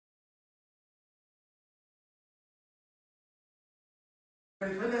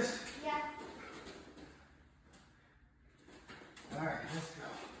Ready for this? Yeah. All right, let's go.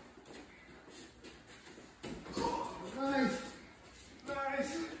 Oh, nice.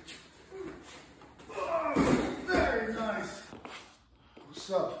 Nice. Oh, very nice.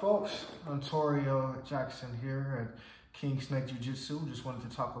 What's up, folks? I'm Torio Jackson here at KingSnake Jiu-Jitsu. Just wanted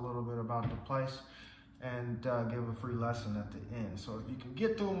to talk a little bit about the place and give a free lesson at the end. So if you can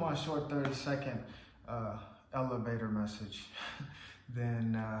get through my short 30-second elevator message,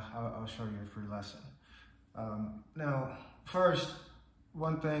 then I'll show you a free lesson. Now, first,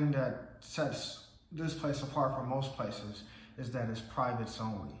 one thing that sets this place apart from most places is that it's privates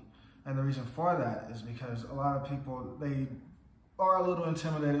only. And the reason for that is because a lot of people, they are a little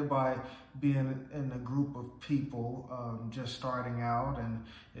intimidated by being in a group of people just starting out, and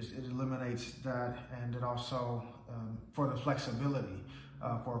it eliminates that. And it also, for the flexibility,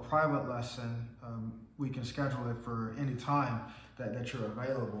 for a private lesson, we can schedule it for any time that you're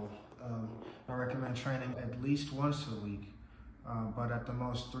available. I recommend training at least once a week, but at the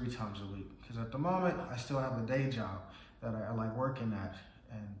most 3 times a week. Because at the moment, I still have a day job that I like working at.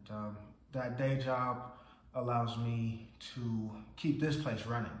 And that day job allows me to keep this place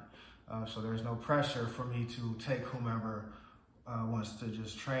running. So there's no pressure for me to take whomever wants to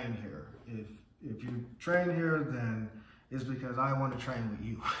just train here. If you train here, then it's because I want to train with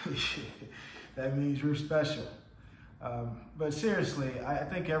you. That means you're special. But seriously, I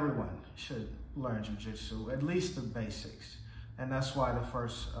think everyone should learn jiu-jitsu, at least the basics. And that's why the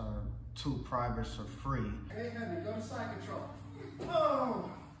first 2 privates are free. Hey, Henry, go to side control.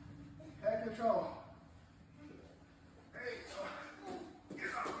 Oh, head control. Hey,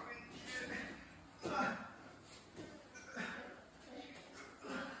 get off of me, kid.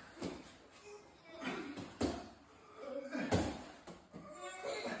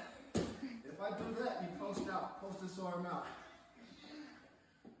 If I do that, you post out. Post this arm out.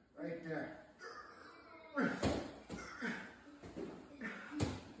 Right there.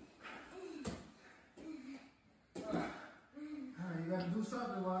 You gotta do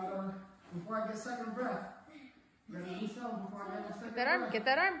something before I get second breath. You gotta do something before I get a second breath. Get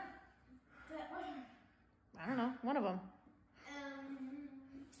that arm. I don't know, one of them.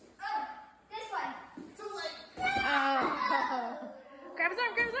 Oh, this one. Too late. Oh. Grab his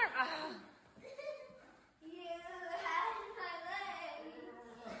arm, grab his arm. Oh. You had my leg.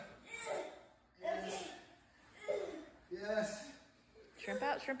 Okay. Yes. Shrimp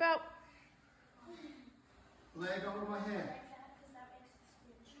out, shrimp out. Leg over my hand.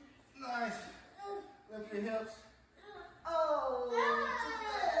 Nice. Lift your hips. Oh.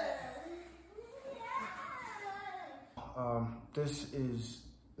 This is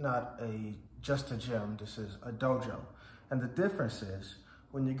not just a gym. This is a dojo. And the difference is,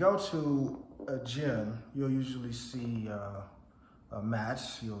 when you go to a gym, you'll usually see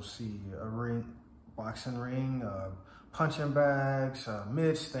mats. You'll see a ring, boxing ring, punching bags,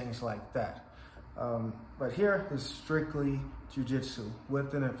 mitts, things like that. But here is strictly jiu-jitsu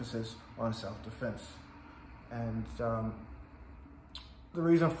with an emphasis on self-defense. And the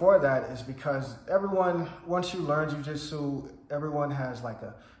reason for that is because everyone, once you learn jiu-jitsu, everyone has like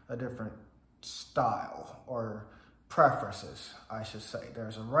a different style or preferences, I should say.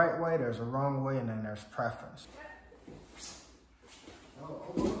 There's a right way, there's a wrong way, and then there's preference. Oh,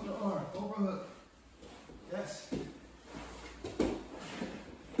 overhook the arm, overhook. Yes.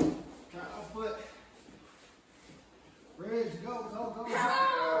 Foot. Bridge, go.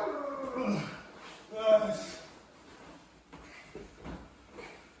 Nice.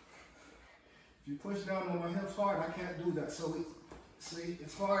 If you push down on my hips hard, I can't do that. So see,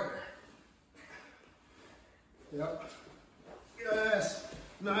 it's harder. Yep. Yes.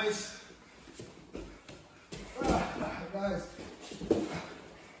 Nice. Guys.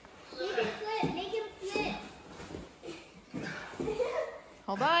 Make him flip.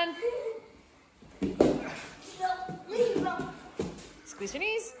 Hold on. Squeeze your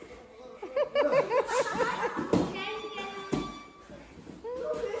knees.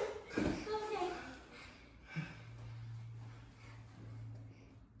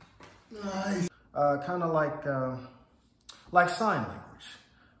 Nice. Kind of like sign language,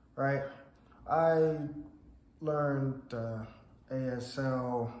 right? I learned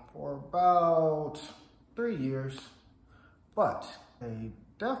ASL for about 3 years, but a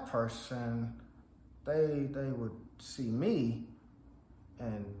deaf person, they would see me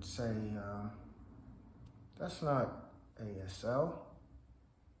and say, that's not ASL.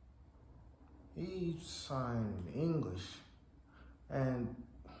 He signed English. And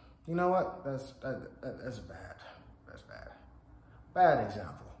you know what? That's bad. That's bad. Bad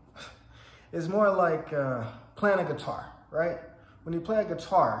example. It's more like playing a guitar, right? when you play a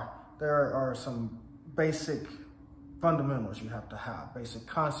guitar, there are some basic fundamentals you have to have, basic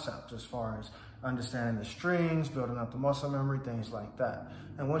concepts as far as understanding the strings, building up the muscle memory, things like that.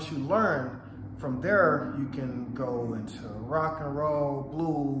 And once you learn, from there, you can go into rock and roll,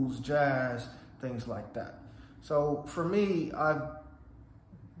 blues, jazz, things like that. So for me, I've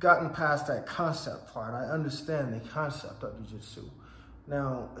gotten past that concept part. I understand the concept of jiu-jitsu.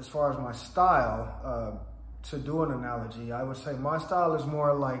 Now, as far as my style, to do an analogy, I would say my style is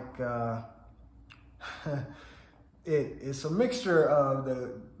more like, it's a mixture of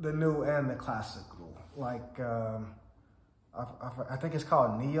the new and the classical. Like, I think it's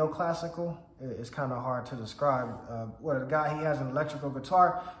called neoclassical. It's kind of hard to describe. Well, the guy, he has an electrical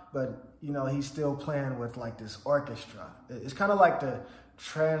guitar, but you know, he's still playing with like this orchestra. It's kind of like the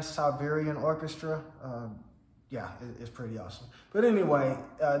Trans-Siberian Orchestra. Yeah, it's pretty awesome. But anyway,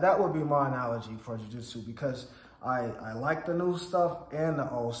 that would be my analogy for jiu-jitsu, because I like the new stuff and the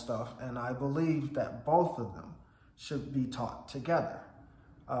old stuff, and I believe that both of them should be taught together,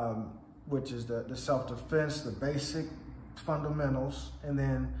 which is the self-defense, the basic fundamentals, and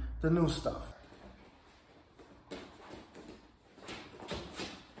then the new stuff.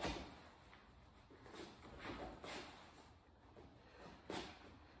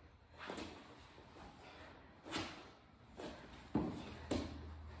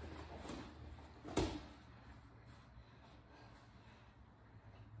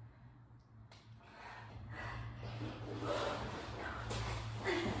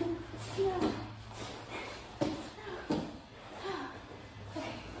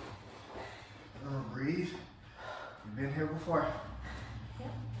 Breathe. You've been here before.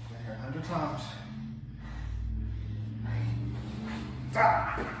 Yep. Been here 100 times.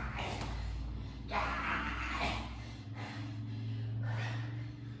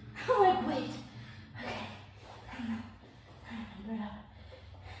 I'm like, wait. Okay.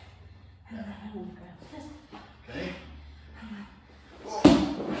 I'm gonna grab this. Okay.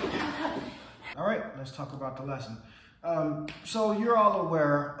 All right, let's talk about the lesson. So you're all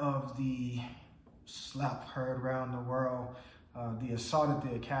aware of the slap heard around the world, the assault at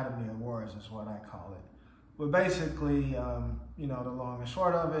the Academy Awards is what I call it. But basically, you know, the long and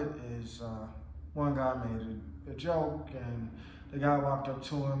short of it is one guy made a joke, and the guy walked up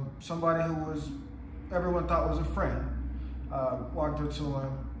to him, somebody who everyone thought was a friend, walked up to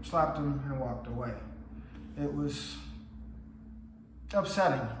him, slapped him, and walked away. It was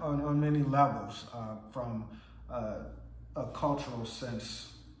upsetting on many levels, from a cultural sense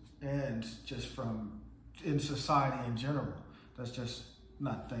and just from in society in general. That's just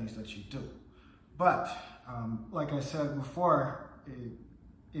not things that you do. But like I said before,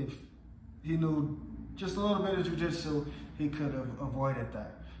 if he knew just a little bit of jiu-jitsu, he could have avoided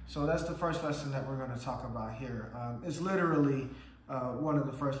that. So that's the first lesson that we're going to talk about here. It's literally one of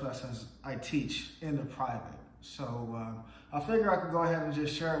the first lessons I teach in the private. So I figure I could go ahead and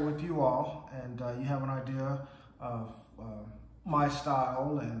just share it with you all, and you have an idea of my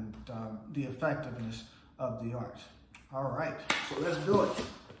style and the effectiveness of the art. All right, so let's do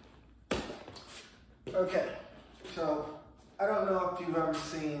it. Okay, so I don't know if you've ever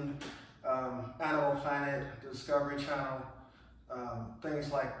seen Animal Planet, Discovery Channel,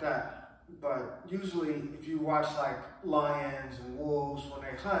 things like that. But usually if you watch like lions and wolves, when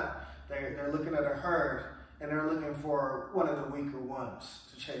they hunt, they're looking at a herd and they're looking for one of the weaker ones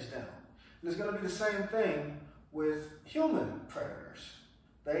to chase down. And it's gonna be the same thing with human predators.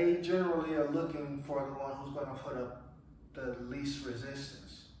 They generally are looking for the one who's gonna put up the least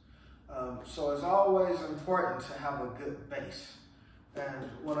resistance. So it's always important to have a good base.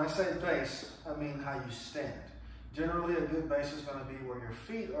 And when I say base, I mean how you stand. Generally, a good base is gonna be where your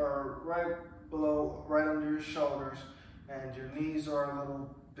feet are right below, right under your shoulders, and your knees are a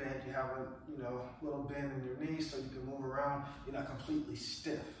little bent. You have a little bend in your knees so you can move around. You're not completely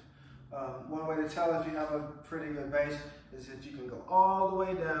stiff. One way to tell if you have a pretty good base is if you can go all the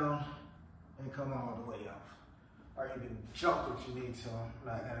way down and come all the way up. Or you can jump if you need to. I'm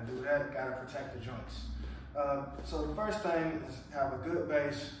not gonna do that, gotta protect the joints. So the first thing is have a good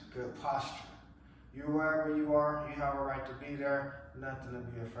base, good posture. You wherever you are, you have a right to be there, nothing to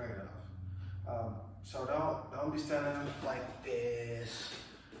be afraid of. So don't be standing like this,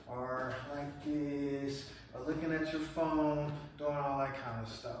 or like this, or looking at your phone, doing all that kind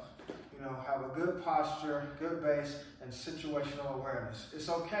of stuff. You know, have a good posture, good base, and situational awareness. It's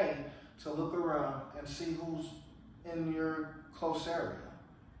okay to look around and see who's in your close area.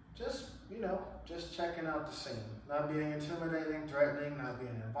 Just, just checking out the scene. Not being intimidating, threatening, not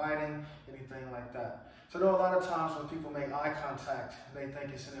being inviting, anything like that. So there are a lot of times when people make eye contact, they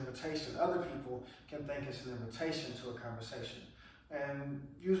think it's an invitation. Other people can think it's an invitation to a conversation. And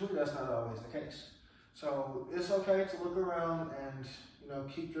usually that's not always the case. So it's okay to look around and, you know,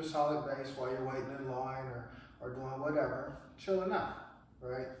 keep your solid base while you're waiting in line or doing whatever, chilling out,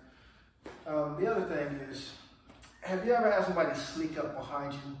 right? The other thing is, have you ever had somebody sneak up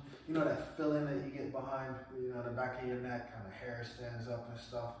behind you? You know that feeling that you get behind, you know, the back of your neck, kind of hair stands up and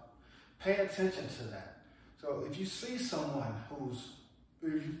stuff? Pay attention to that. So if you see someone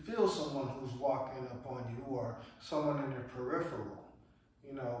if you feel someone who's walking up on you or someone in your peripheral,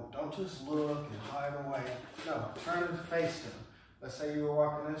 you know, don't just look and hide away. No, turn and face them. Let's say you were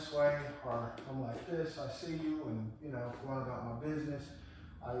walking this way, or I'm like this, I see you, and, you know, going about my business,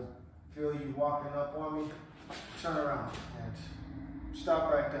 I feel you walking up on me, turn around and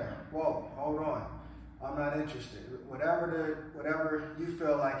stop right there. Whoa, hold on. I'm not interested. Whatever you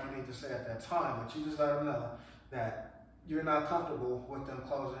feel like you need to say at that time, but you just let them know that you're not comfortable with them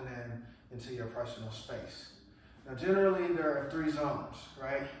closing into your personal space. Now, generally, there are 3 zones,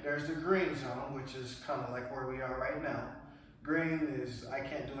 right? There's the green zone, which is kind of like where we are right now. Green is, I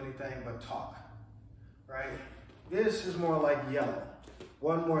can't do anything but talk, right? This is more like yellow.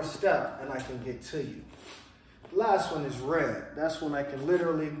 One more step and I can get to you. The last one is red. That's when I can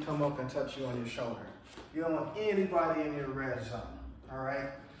literally come up and touch you on your shoulder. You don't want anybody in your red zone, all right?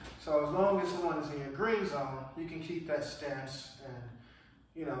 So as long as someone is in your green zone, you can keep that stance and,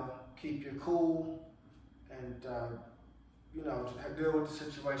 you know, keep your cool and, you know, deal with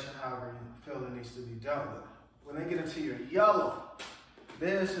the situation however you feel it needs to be dealt with. When they get into your yellow,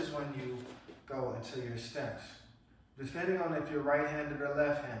 this is when you go into your stance. Depending on if you're right-handed or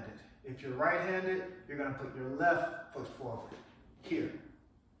left-handed. If you're right-handed, you're going to put your left foot forward, here,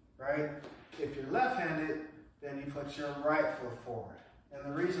 right? If you're left-handed, then you put your right foot forward. And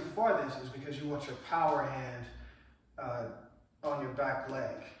the reason for this is because you want your power hand on your back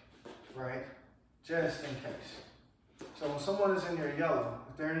leg, right? Just in case. So when someone is in your yellow,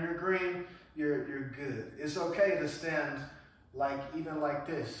 if they're in your green, you're good. It's okay to stand even like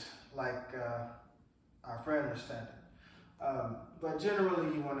this, like our friend was standing. But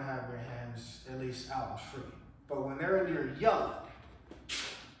generally you want to have your hands at least out and free. But when they're in your yellow,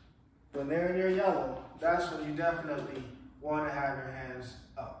 that's when you definitely want to have your hands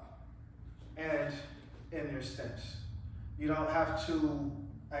up and in your stance. You don't have to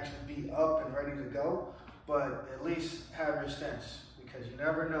actually be up and ready to go, but at least have your stance, because you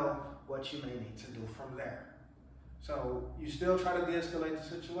never know what you may need to do from there. So you still try to de-escalate the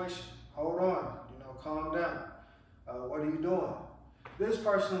situation. Hold on, you know, calm down. What are you doing? This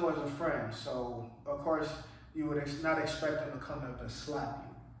person was a friend, so of course you would not expect them to come up and slap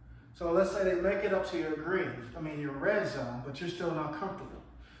you. So let's say they make it up to your your red zone, but you're still not comfortable.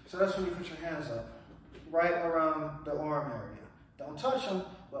 So that's when you put your hands up, right around the arm area. Don't touch them,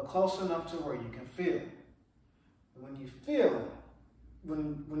 but close enough to where you can feel. And when you feel,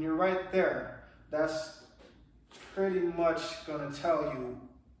 when you're right there, that's pretty much going to tell you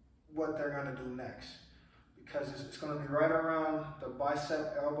what they're going to do next. Because it's going to be right around the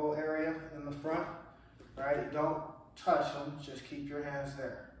bicep elbow area in the front, right? Don't touch them, just keep your hands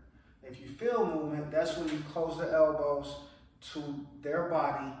there. If you feel movement, that's when you close the elbows to their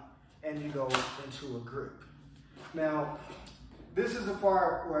body and you go into a grip. Now, this is the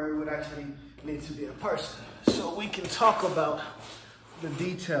part where it would actually need to be a person. So we can talk about the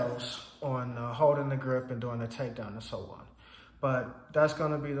details on holding the grip and doing the takedown and so on. But that's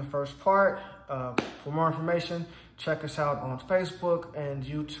going to be the first part. For more information, check us out on Facebook and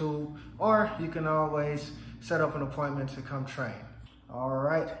YouTube, or you can always set up an appointment to come train. All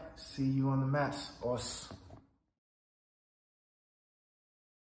right, see you on the mats. Os.